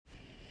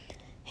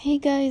Hey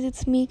guys,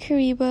 it's me,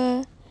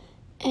 Kariba,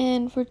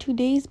 and for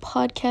today's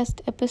podcast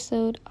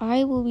episode,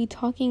 I will be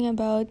talking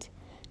about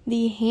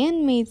The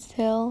Handmaid's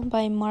Tale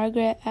by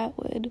Margaret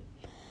Atwood.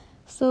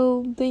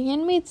 So, The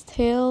Handmaid's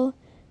Tale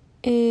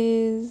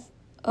is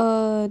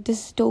a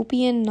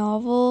dystopian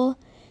novel,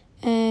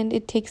 and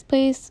it takes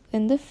place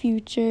in the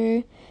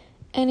future,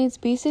 and it's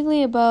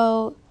basically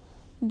about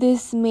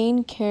this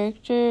main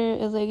character.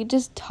 It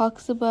just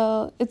talks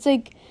about, it's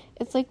like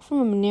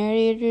from a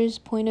narrator's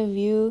point of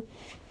view.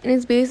 And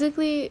it's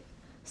basically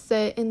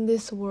set in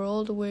this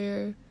world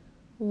where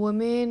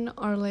women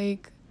are there's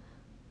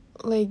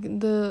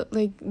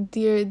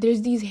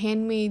these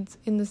handmaids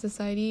in the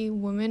society,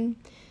 women,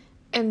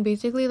 and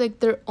basically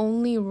their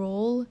only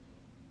role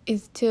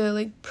is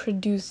to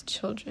produce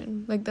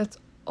children. That's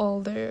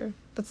their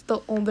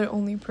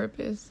only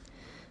purpose.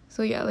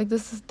 So yeah,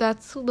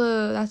 that's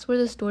where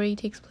the story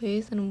takes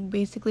place and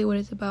basically what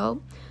it's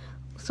about.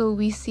 So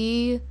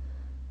the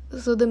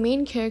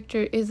main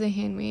character is a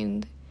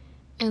handmaid.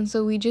 And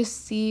so we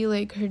just see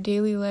her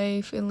daily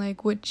life and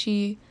what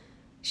she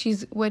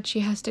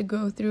has to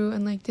go through,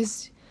 and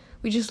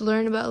we just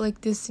learn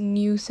about this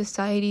new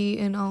society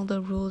and all the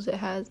rules it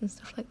has and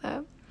stuff like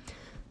that.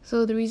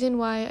 So the reason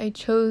why I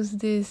chose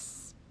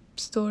this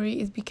story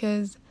is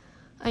because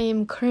I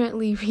am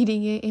currently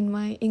reading it in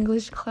my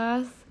English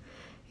class.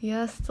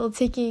 Yeah, still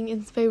taking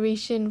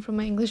inspiration from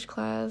my English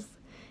class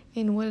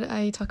in what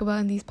I talk about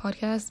in these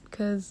podcasts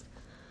because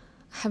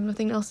I have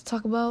nothing else to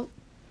talk about.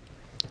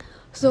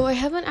 So I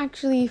haven't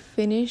actually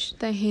finished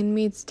The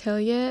Handmaid's Tale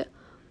yet,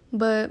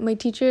 but my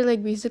teacher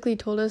basically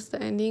told us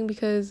the ending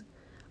because,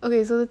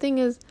 okay, so the thing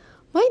is,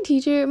 my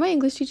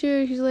English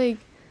teacher, she's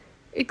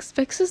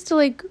expects us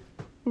to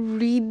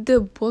read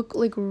the book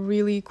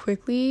really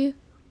quickly.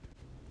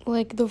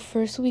 The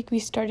first week we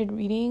started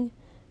reading,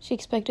 she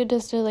expected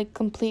us to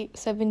complete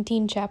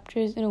 17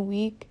 chapters in a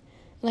week.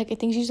 I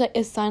think she's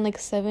assigned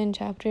 7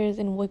 chapters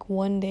in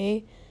one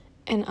day,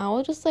 and I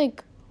was just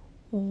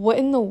what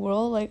in the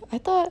world? I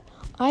thought,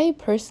 I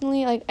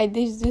personally,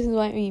 this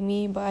might be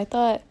me, but I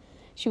thought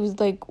she was,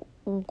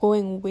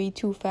 going way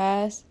too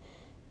fast,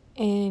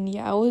 and,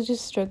 yeah, I was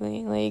just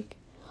struggling,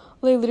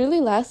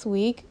 literally last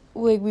week,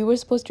 we were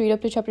supposed to read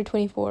up to chapter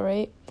 24,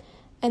 right?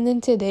 And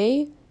then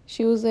today,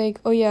 she was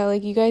oh, yeah,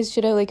 you guys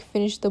should have,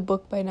 finished the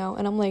book by now,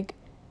 and I'm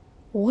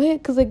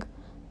what? Because,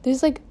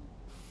 there's,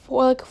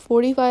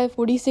 45,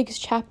 46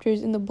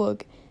 chapters in the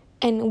book,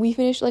 and we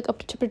finished, up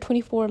to chapter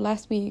 24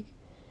 last week.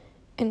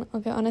 And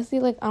okay, honestly,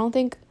 I don't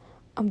think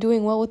I'm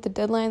doing well with the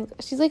deadlines.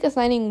 She's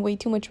assigning way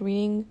too much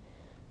reading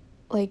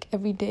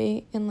every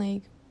day,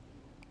 and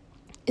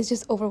it's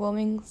just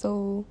overwhelming.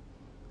 So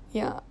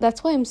yeah,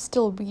 that's why I'm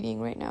still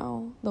reading right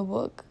now the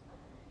book,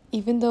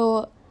 even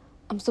though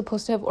I'm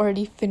supposed to have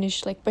already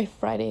finished by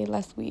Friday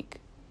last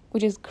week,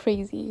 which is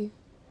crazy.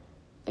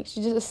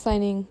 She's just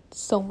assigning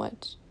so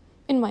much,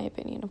 in my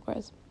opinion, of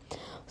course.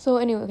 So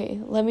anyway, okay,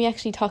 let me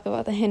actually talk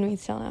about The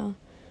Handmaid's Tale now.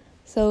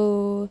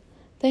 So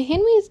The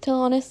Handmaid's Tale,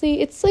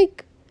 honestly, it's a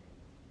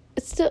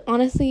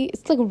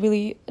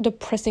really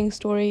depressing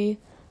story,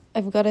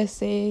 I've gotta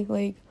say.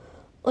 Right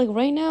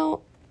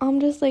now, I'm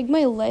just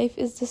my life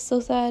is just so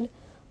sad,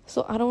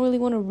 so I don't really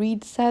want to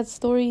read sad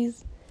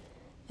stories.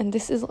 And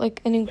this is an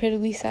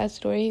incredibly sad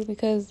story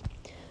because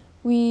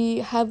we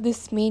have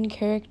this main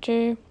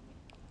character,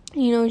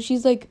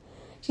 she's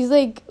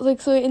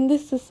so in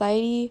this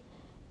society,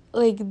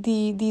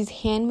 these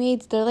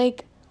handmaids, they're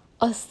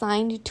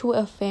assigned to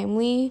a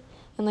family.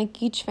 And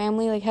each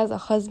family has a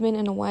husband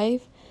and a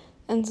wife,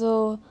 and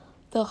so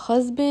the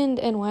husband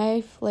and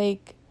wife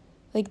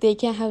they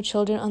can't have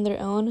children on their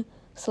own.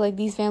 So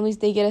these families,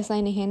 they get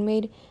assigned a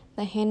handmaid.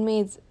 The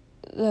handmaid's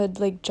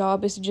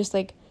job is to just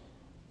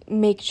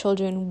make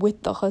children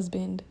with the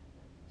husband,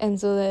 and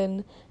so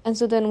then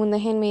when the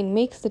handmaid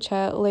makes the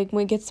child,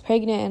 when it gets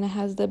pregnant and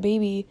has the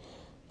baby,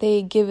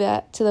 they give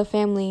that to the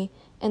family,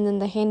 and then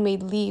the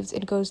handmaid leaves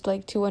and goes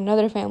to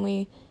another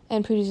family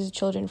and produces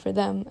children for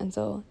them, and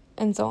so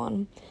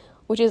on,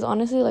 which is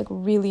honestly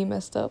really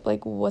messed up.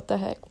 What the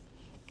heck?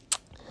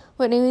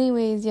 But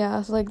anyways,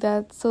 yeah, so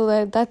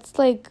that's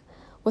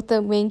what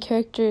the main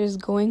character is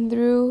going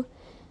through,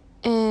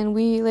 and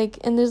we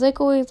and there's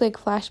always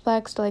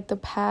flashbacks to the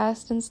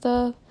past and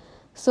stuff.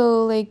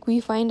 So we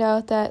find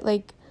out that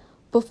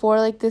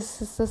before this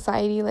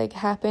society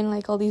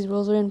happened, all these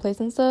rules were in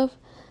place and stuff,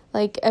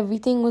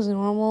 everything was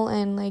normal,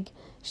 and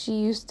she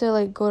used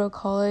to go to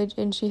college,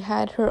 and she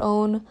had her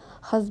own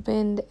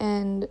husband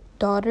and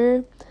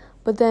daughter.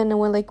 But then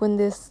when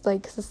this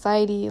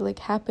society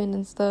happened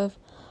and stuff,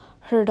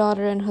 her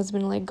daughter and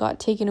husband got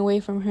taken away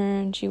from her,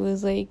 and she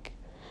was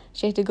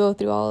she had to go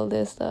through all of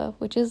this stuff,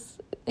 which is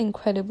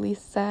incredibly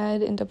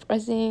sad and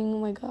depressing. Oh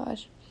my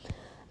gosh,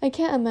 I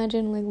can't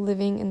imagine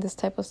living in this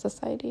type of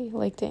society.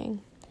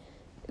 Dang,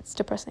 it's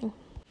depressing.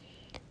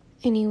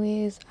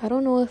 Anyways, I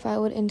don't know if I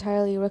would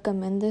entirely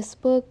recommend this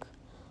book,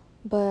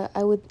 but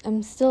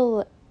I'm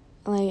still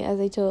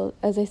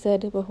as I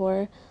said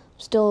before,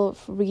 still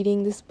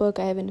reading this book.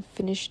 I haven't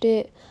finished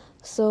it,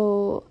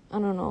 so I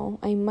don't know,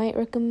 I might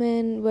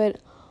recommend, but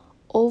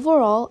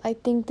overall, I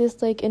think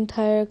this like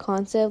entire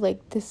concept,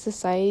 like this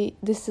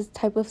is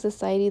type of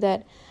society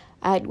that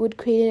Atwood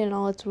created and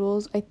all its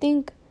rules, I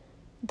think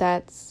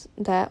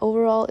that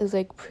overall is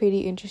like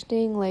pretty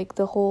interesting. Like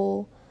the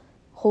whole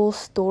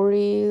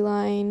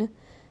storyline,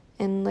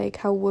 and like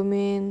how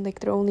women,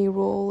 like their only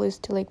role is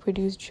to like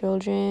produce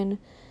children,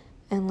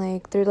 and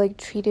like they're like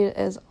treated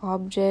as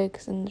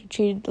objects and they're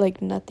treated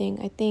like nothing.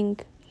 I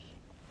think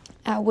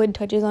Atwood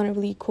touches on a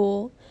really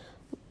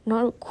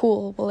not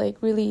cool, but like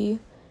really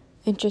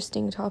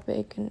interesting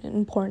topic and an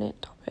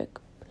important topic.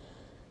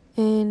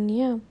 And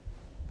yeah.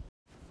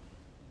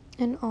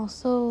 And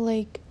also,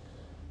 like,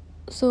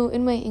 so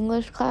in my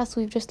English class,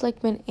 we've just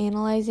like been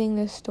analyzing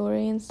this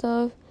story and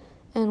stuff,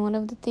 and one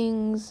of the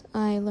things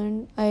I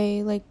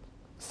like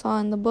saw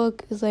in the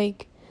book is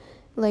like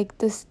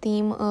this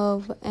theme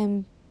of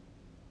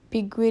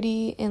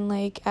ambiguity in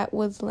like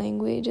Atwood's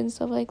language and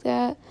stuff like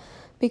that,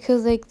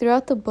 because like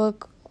throughout the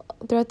book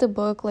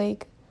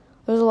like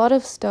there's a lot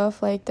of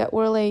stuff like that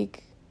we're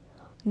like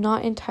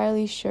not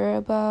entirely sure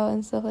about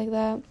and stuff like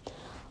that.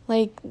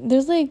 Like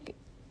there's like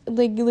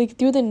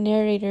through the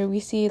narrator, we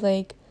see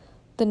like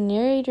the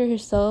narrator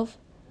herself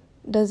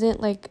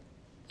doesn't like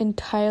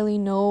entirely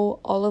know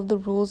all of the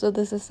rules of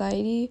the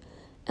society,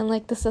 and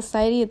like the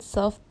society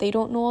itself, they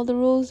don't know all the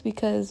rules,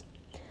 because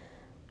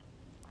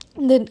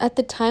at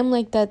the time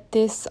like that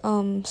this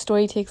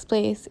story takes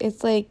place,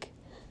 it's like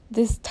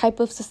this type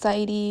of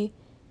society,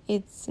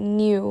 it's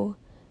new.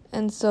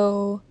 And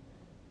so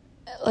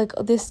like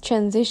this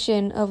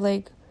transition of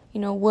like, you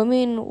know,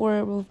 women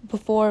were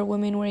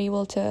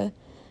able to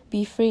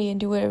be free and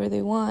do whatever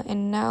they want,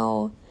 and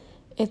now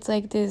it's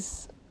like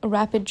this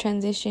rapid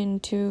transition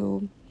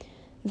to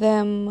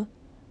them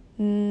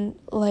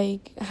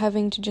like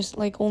having to just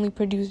like only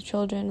produce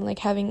children, like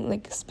having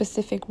like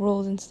specific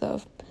roles and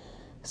stuff.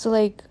 So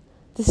like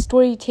the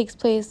story takes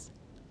place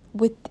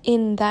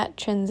within that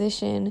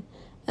transition,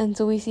 and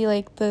so we see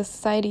like the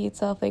society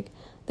itself, like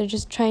they're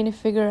just trying to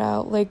figure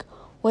out like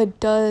what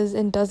does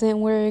and doesn't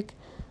work.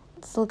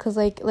 So because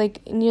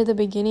like near the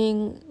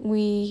beginning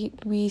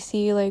we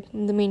see like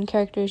the main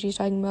character, she's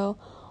talking about,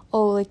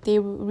 oh, like they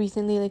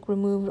recently like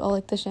removed all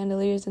like the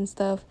chandeliers and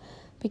stuff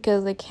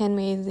because like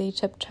handmaids, they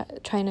kept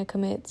trying to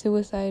commit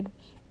suicide.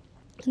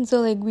 And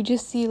so like we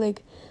just see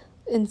like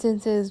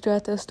instances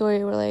throughout the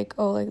story where like,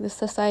 oh, like the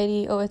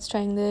society, oh, it's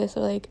trying this,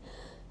 or like,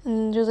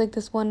 and there's like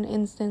this one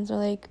instance where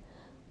like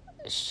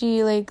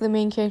she, like the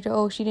main character,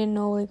 oh, she didn't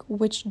know like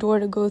which door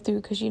to go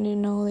through because she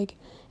didn't know like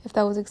if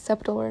that was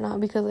acceptable or not,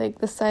 because like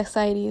the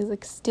society is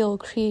like still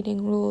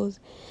creating rules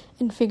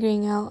and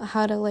figuring out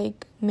how to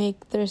like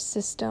make their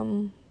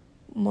system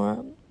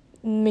more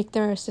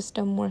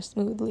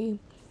smoothly.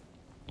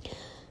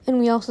 And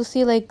we also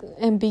see like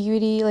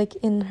ambiguity like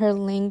in her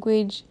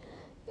language,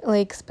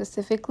 like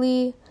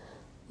specifically,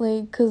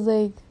 like because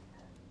like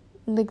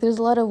there's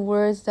a lot of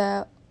words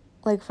that,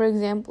 like for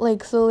example,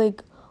 like so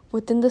like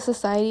within the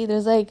society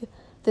there's like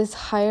this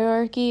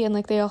hierarchy, and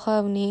like they all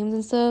have names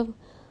and stuff,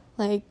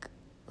 like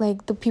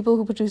the people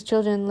who produce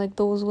children, like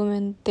those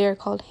women, they're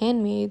called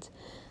handmaids.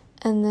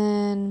 And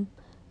then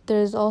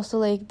there's also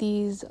like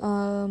these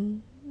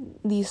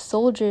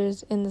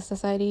soldiers in the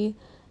society,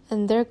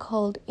 and they're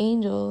called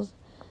angels.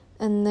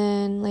 And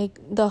then like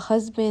the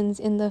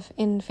husbands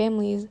in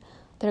families,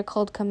 they're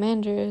called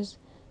commanders.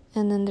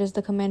 And then there's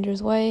the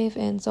commander's wife,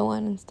 and so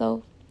on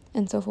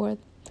and so forth.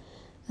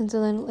 And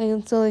so then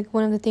like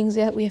one of the things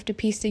that we have to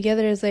piece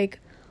together is like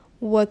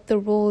what the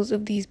roles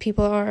of these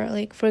people are.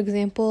 Like for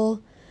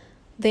example,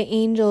 the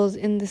angels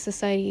in the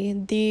society,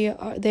 they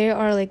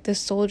are like the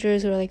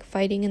soldiers who are like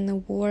fighting in the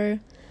war.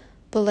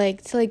 But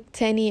like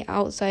to any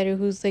outsider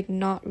who's like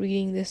not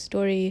reading this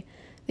story,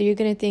 that you're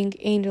gonna think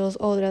angels,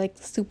 oh, they're like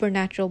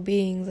supernatural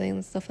beings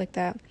and stuff like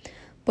that.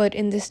 But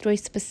in this story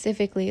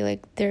specifically,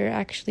 like they're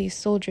actually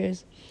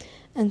soldiers.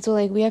 And so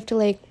like we have to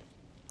like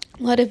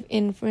a lot of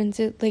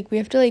inferences, like we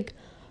have to like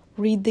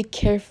read the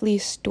carefully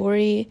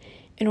story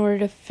in order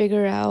to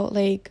figure out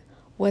like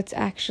what's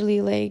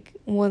actually like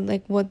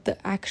what the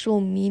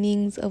actual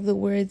meanings of the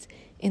words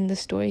in the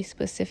story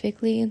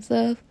specifically and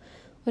stuff,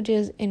 which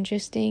is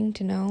interesting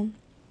to know.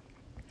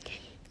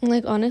 And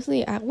like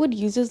honestly, Atwood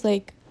uses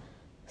like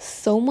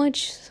so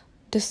much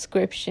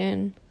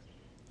description,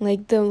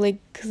 like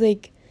cause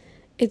like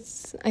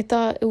I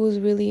thought it was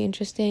really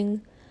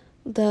interesting.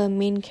 The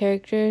main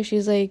character,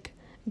 she's like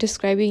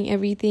describing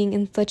everything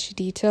in such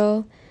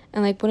detail,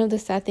 and like one of the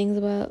sad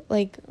things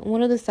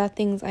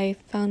I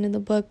found in the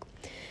book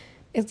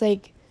is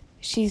like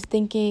the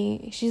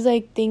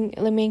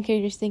main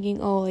character's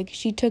thinking, oh, like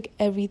she took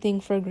everything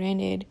for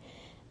granted,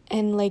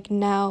 and like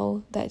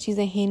now that she's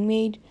a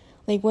handmaid,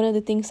 like one of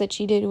the things that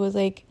she did was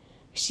like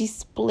she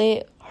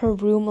split her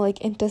room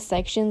like into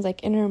sections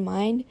like in her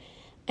mind,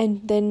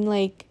 and then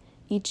like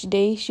each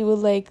day she would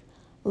like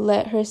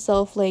let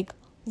herself like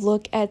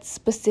look at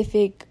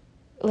specific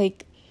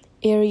like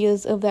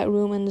areas of that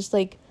room and just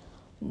like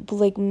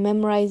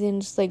memorize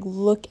and just like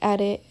look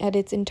at it at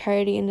its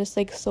entirety and just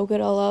like soak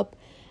it all up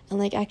and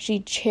like actually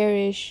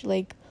cherish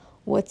like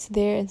what's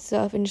there and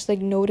stuff, and just like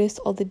notice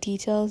all the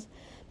details,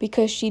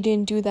 because she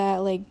didn't do that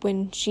like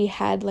when she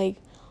had like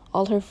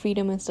all her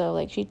freedom and stuff.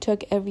 Like she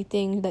took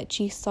everything that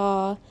she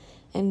saw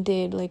and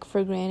did like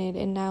for granted,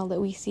 and now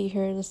that we see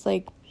her just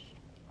like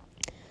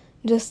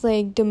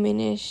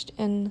diminished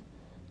and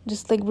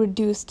just like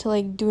reduced to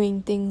like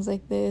doing things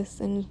like this,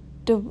 and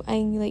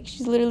like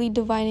she's literally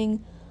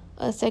dividing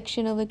a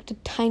section of like the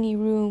tiny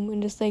room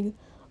and just like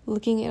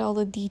looking at all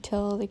the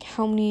detail, like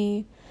how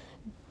many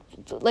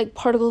like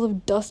particles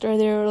of dust are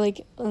there, or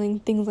like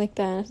things like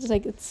that. It's just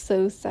like, it's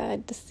so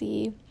sad to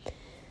see.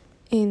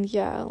 And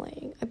yeah,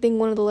 like I think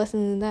one of the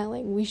lessons in that,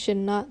 like, we should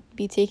not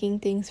be taking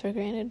things for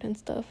granted and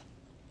stuff.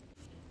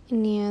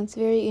 And yeah, it's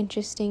very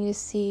interesting to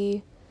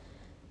see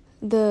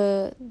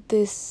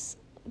this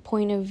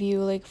point of view,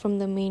 like from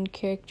the main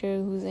character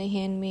who's a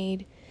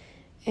handmaid,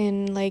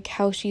 and like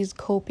how she's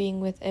coping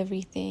with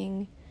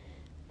everything.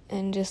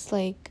 And just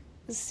like,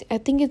 I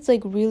think it's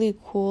like really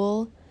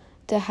cool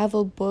to have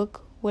a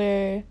book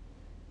where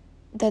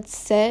that's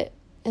set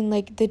in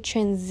like the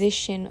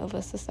transition of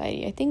a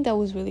society. I think that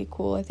was really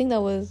cool. I think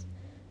that was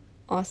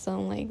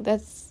awesome. Like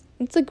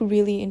it's like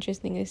really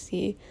interesting to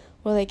see,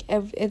 where like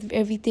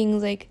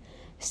everything's like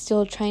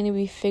still trying to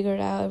be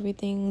figured out.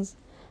 Everything's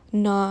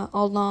not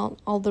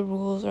all the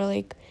rules are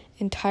like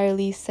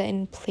entirely set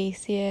in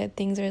place yet.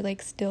 Things are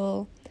like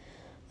still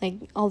like,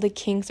 all the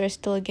kinks are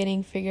still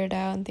getting figured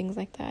out and things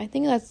like that. I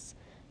think it's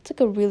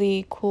like a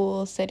really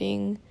cool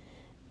setting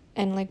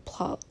and like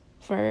plot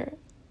for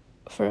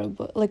a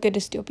book, like a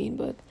dystopian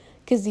book,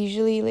 because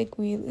usually like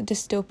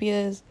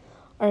dystopias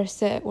are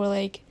set where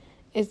like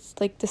it's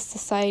like the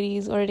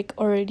society's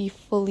already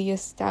fully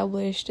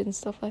established and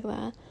stuff like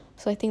that.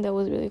 So I think that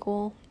was really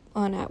cool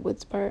on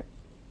Atwood's part.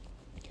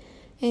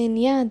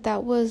 And yeah,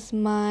 that was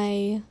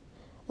my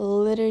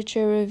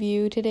literature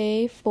review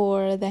today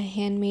for The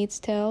Handmaid's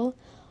Tale.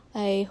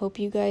 I hope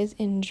you guys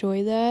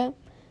enjoy that.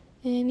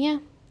 And yeah,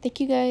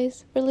 thank you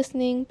guys for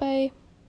listening. Bye.